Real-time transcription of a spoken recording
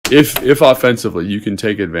if offensively you can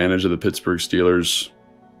take advantage of the Pittsburgh Steelers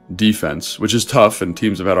defense, which is tough and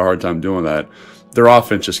teams have had a hard time doing that, their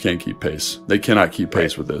offense just can't keep pace. They cannot keep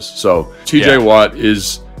pace with this. So TJ Watt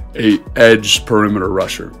is a edge perimeter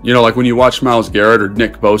rusher. You know, like when you watch Myles Garrett or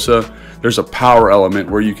Nick Bosa, there's a power element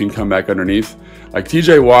where you can come back underneath. Like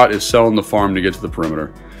TJ Watt is selling the farm to get to the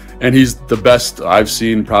perimeter. And he's the best I've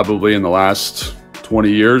seen probably in the last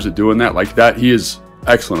 20 years at doing that. Like that, he is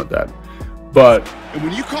excellent at that. But and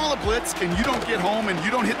when you call a blitz and you don't get home and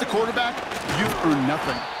you don't hit the quarterback, you've earned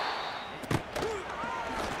nothing.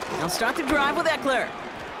 They'll start the drive with Eckler.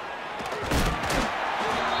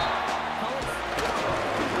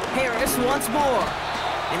 Harris once more.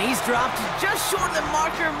 And he's dropped just short of the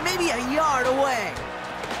marker, maybe a yard away.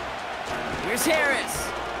 Here's Harris.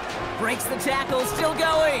 Breaks the tackle, still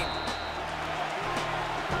going.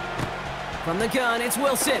 From the gun, it's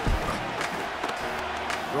Wilson.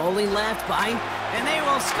 Rolling left, bind, and they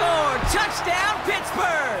will score. Touchdown,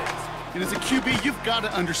 Pittsburgh! And as a QB, you've got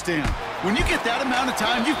to understand, when you get that amount of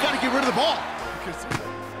time, you've got to get rid of the ball.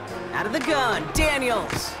 Out of the gun,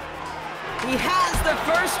 Daniels. He has the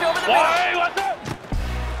first over the middle.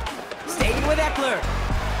 Staying with Eckler.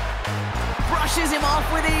 Brushes him off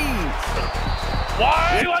with ease.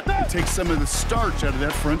 Take some of the starch out of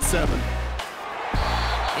that front seven.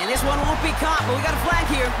 And this one won't be caught, but we got a flag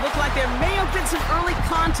here. Looked like there may have been some early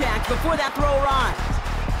contact before that throw arrived.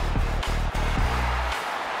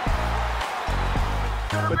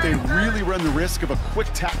 But they really run the risk of a quick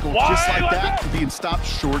tackle just like that and being stopped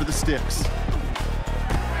short of the sticks.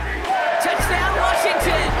 Touchdown,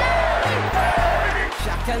 Washington!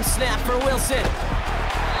 Shotgun snap for Wilson.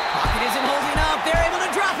 Pocket isn't holding up. They're able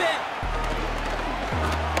to drop it.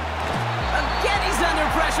 Again, he's under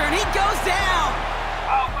pressure, and he goes down.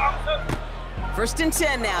 First and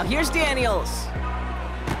 10 now. Here's Daniels.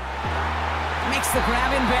 Makes the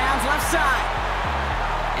grab in bounds left side.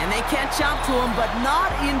 And they catch up to him, but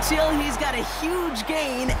not until he's got a huge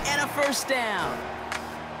gain and a first down.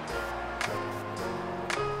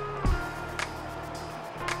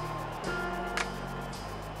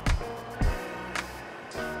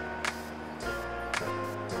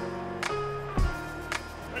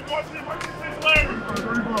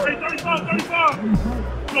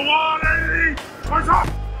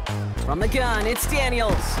 From the gun, it's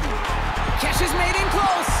Daniels. Catch is made in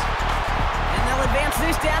close. And they'll advance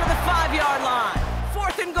this down to the 5-yard line.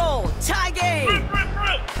 4th and goal, tie game.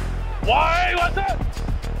 What's that?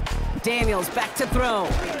 Daniels back to throw.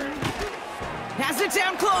 Has it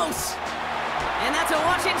down close. And that's a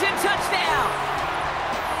Washington touchdown.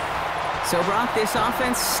 So, Brock, this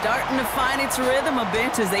offense starting to find its rhythm a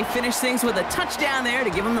bit as they finish things with a touchdown there to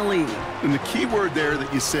give them the lead. And the key word there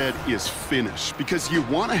that you said is finish, because you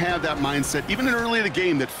want to have that mindset, even in early in the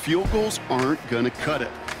game, that field goals aren't going to cut it.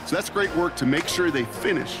 So that's great work to make sure they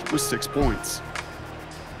finish with 6 points.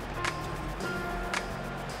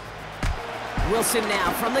 Wilson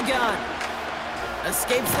now from the gun.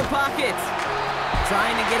 Escapes the pocket.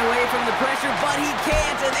 Trying to get away from the pressure, but he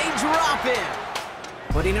can't, and they drop him.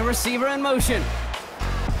 Putting a receiver in motion.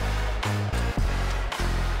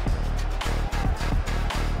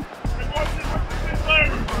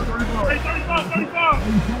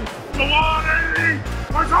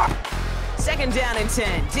 Second down and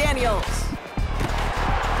 10. Daniels.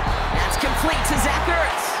 That's complete to Zach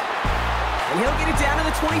Ertz. And he'll get it down to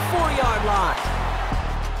the 24-yard line.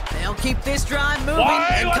 They'll keep this drive moving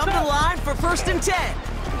and come to the line for 1st and 10.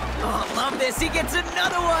 Oh, love this. He gets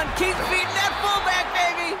another one. Keep feeding that fullback,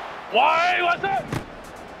 baby. What's that?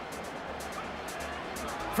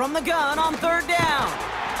 From the gun on 3rd down.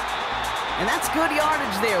 And that's good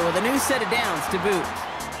yardage there with a new set of downs to boot.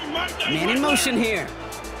 Man in motion here.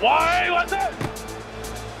 What's that?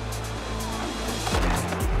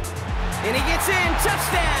 And he gets in.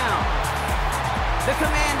 Touchdown. The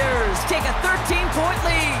Commanders take a 13-point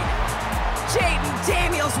lead. Jaden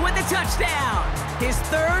Daniels with the touchdown. His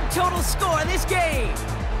 3rd total score in this game.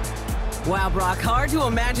 Wow, Brock, hard to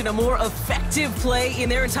imagine a more effective play in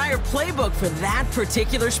their entire playbook for that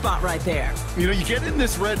particular spot right there. You know, you get in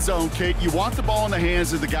this red zone, Kate, you want the ball in the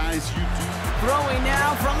hands of the guys you do. Throwing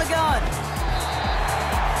now from the gun.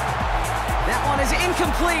 That one is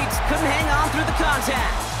incomplete. Couldn't hang on through the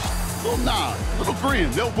contact. Little nod, little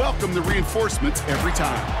grin. They'll welcome the reinforcements every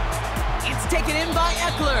time. It's taken in by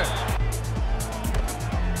Eckler.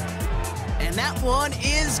 And that one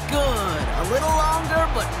is good. A little longer,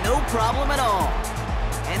 but no problem at all.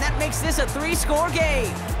 And that makes this a 3-score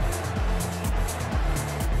game.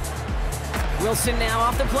 Wilson now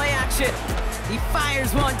off the play action. He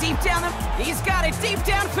fires one deep down the... He's got it deep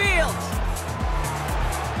downfield.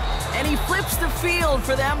 And he flips the field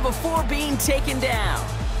for them before being taken down.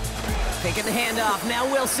 Taking the handoff,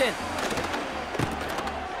 now Wilson.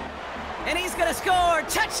 And he's gonna score,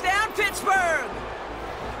 touchdown Pittsburgh!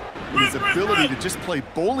 His ability to just play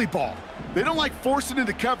bully ball. They don't like forcing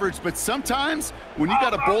into coverage, but sometimes when you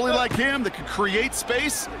got a bully like him that can create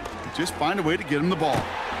space, you just find a way to get him the ball.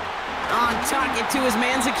 On target to his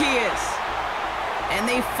man Zacchaeus. And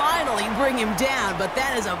they finally bring him down, but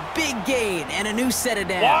that is a big gain and a new set of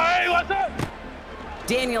downs. Why, what's up?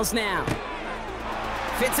 Daniels now.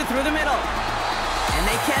 Fits it through the middle. And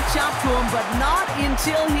they catch up to him, but not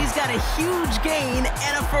until he's got a huge gain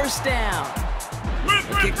and a first down.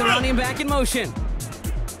 Kick the running back in motion.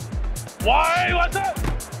 Why, what's up?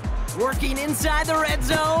 Working inside the red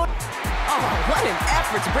zone. Oh, what an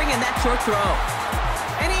effort to bring in that short throw.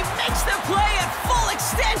 And he makes the play at full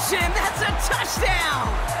extension. That's a touchdown.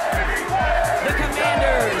 The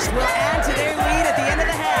Commanders will add to their lead at the end of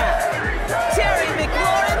the half. Terry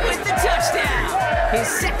McLaurin with the touchdown. His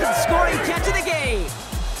second scoring catch of the game.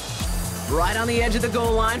 Right on the edge of the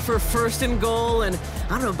goal line for first and goal. And I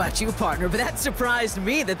don't know about you, partner, but that surprised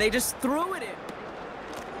me that they just threw it in.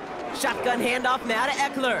 Shotgun handoff now to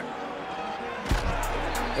Eckler.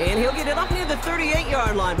 And he'll get it up near the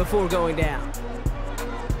 38-yard line before going down.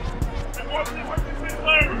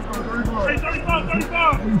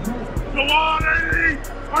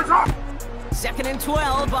 Second and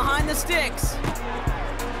 12 behind the sticks.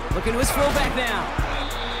 Looking to his fullback now.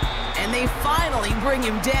 And they finally bring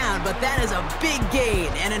him down, but that is a big gain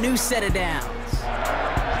and a new set of downs.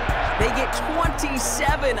 They get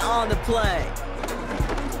 27 on the play.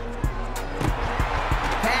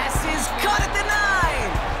 Pass is cut at the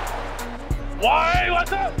 9. Why,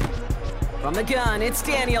 what's up? From the gun, it's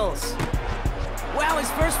Daniels. Wow,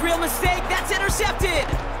 his first real mistake, that's intercepted.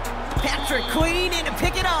 Patrick Queen in to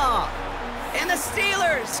pick it off. And the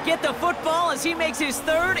Steelers get the football as he makes his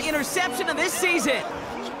third interception of this season.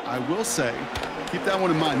 I will say, keep that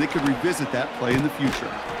one in mind. They could revisit that play in the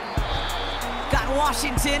future. Got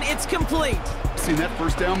Washington, it's complete. Seen that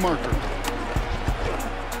first down marker.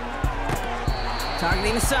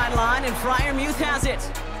 Targeting the sideline, and Freiermuth has it.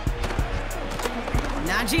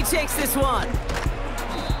 Najee takes this one.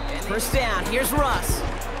 First down, here's Russ.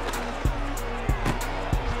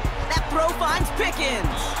 That throw finds Pickens.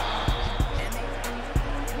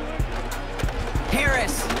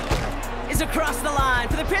 Harris is across the line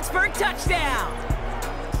for the Pittsburgh touchdown.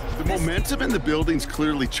 The momentum in the building's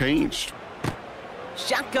clearly changed.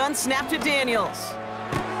 Shotgun snap to Daniels.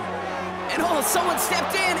 And oh, someone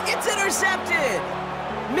stepped in, it's intercepted.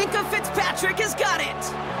 Minkah Fitzpatrick has got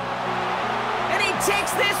it. And he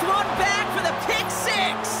takes this one back for the pick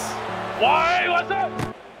six. Why, what's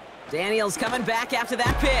up? Daniels coming back after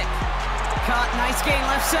that pick. Caught, nice gain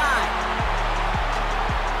left side.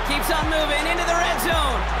 Keeps on moving into the red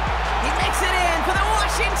zone. He makes it in for the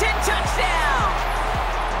Washington touchdown.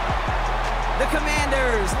 The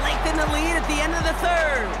Commanders lengthen the lead at the end of the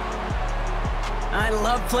third. I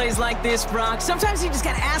love plays like this, Brock. Sometimes you just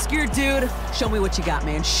gotta ask your dude, show me what you got,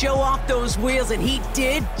 man. Show off those wheels, and he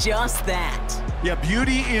did just that. Yeah,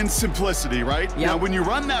 beauty in simplicity, right? Yep. Now, when you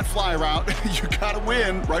run that fly route, you gotta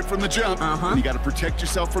win right from the jump. And you gotta protect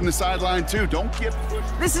yourself from the sideline, too. Don't get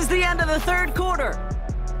pushed. This is the end of the third quarter.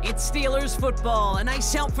 It's Steelers football. A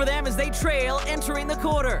nice help for them as they trail entering the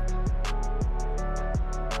quarter.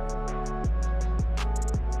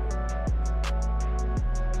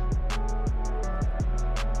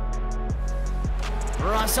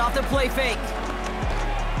 Russ off the play fake.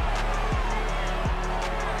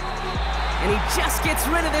 And he just gets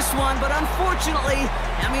rid of this one, but unfortunately,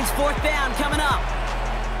 that means fourth down coming up.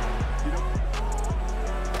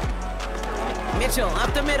 Mitchell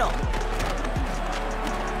up the middle.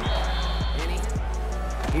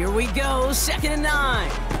 Here we go, second and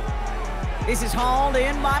 9. This is hauled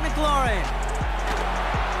in by McLaurin.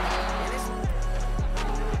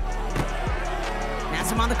 That's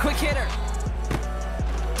him on the quick hitter.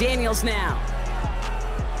 Daniels now.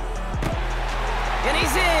 And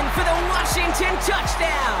he's in for the Washington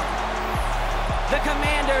touchdown. The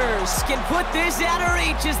Commanders can put this out of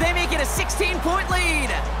reach as they make it a 16-point lead.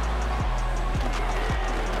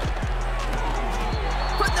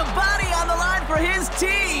 Put the body on the line for his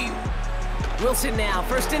team. Wilson now,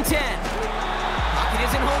 first and 10. Pocket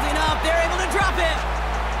isn't holding up. They're able to drop him.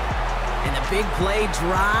 And the big play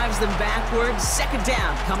drives them backwards. Second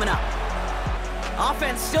down coming up.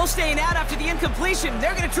 Offense still staying out after the incompletion.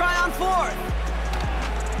 They're going to try on fourth.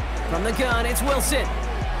 From the gun, it's Wilson.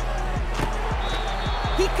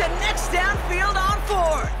 He connects downfield on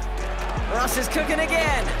fourth. Russ is cooking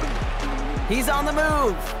again. He's on the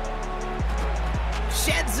move.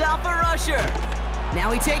 Sheds off a rusher.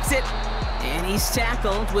 Now he takes it, and he's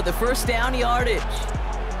tackled with the first down yardage.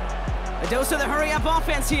 A dose of the hurry-up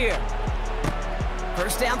offense here.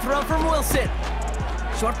 First down throw from Wilson.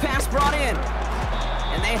 Short pass brought in.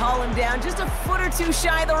 And they haul him down just a foot or two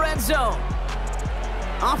shy of the red zone.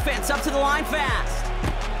 Offense up to the line fast.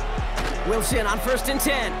 Wilson on 1st and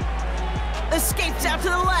 10. Escapes out to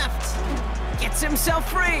the left. Gets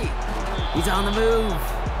himself free. He's on the move.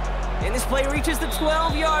 And this play reaches the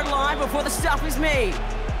 12-yard line before the stop is made.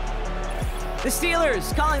 The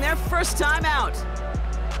Steelers calling their first timeout.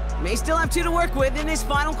 May still have 2 to work with in this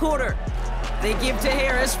final quarter. They give to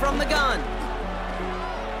Harris from the gun.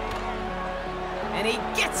 And he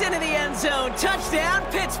gets into the end zone. Touchdown,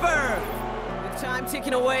 Pittsburgh! With time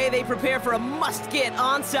ticking away, they prepare for a must-get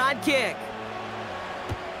onside kick.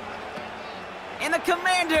 And the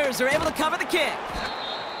Commanders are able to cover the kick.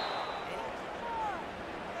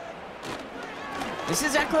 This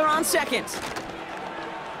is Eckler on 2nd.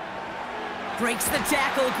 Breaks the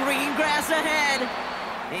tackle, green grass ahead.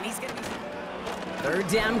 And he's gonna be...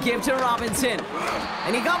 3rd down give to Robinson.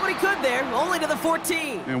 And he got what he could there, only to the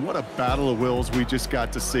 14. And what a battle of wills we just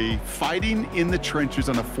got to see. Fighting in the trenches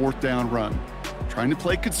on a 4th down run. Trying to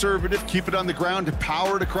play conservative, keep it on the ground to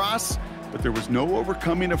power it across, but there was no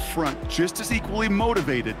overcoming a front just as equally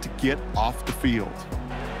motivated to get off the field.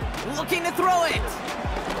 Looking to throw it.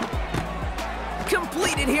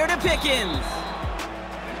 Completed here to Pickens.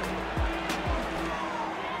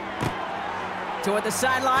 Toward the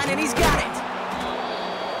sideline, and he's got it.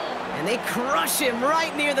 And they crush him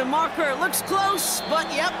right near the marker. Looks close,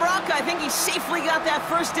 but yep, Brock, I think he safely got that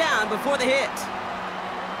first down before the hit.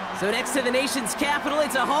 So next to the nation's capital,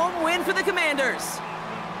 it's a home win for the Commanders.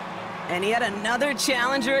 And yet another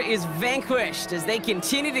challenger is vanquished as they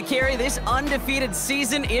continue to carry this undefeated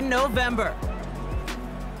season in November.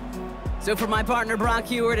 So for my partner Brock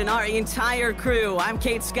Heward and our entire crew, I'm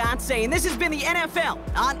Kate Scott saying this has been the NFL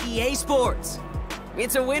on EA Sports.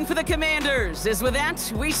 It's a win for the Commanders, as with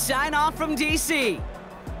that, we sign off from DC.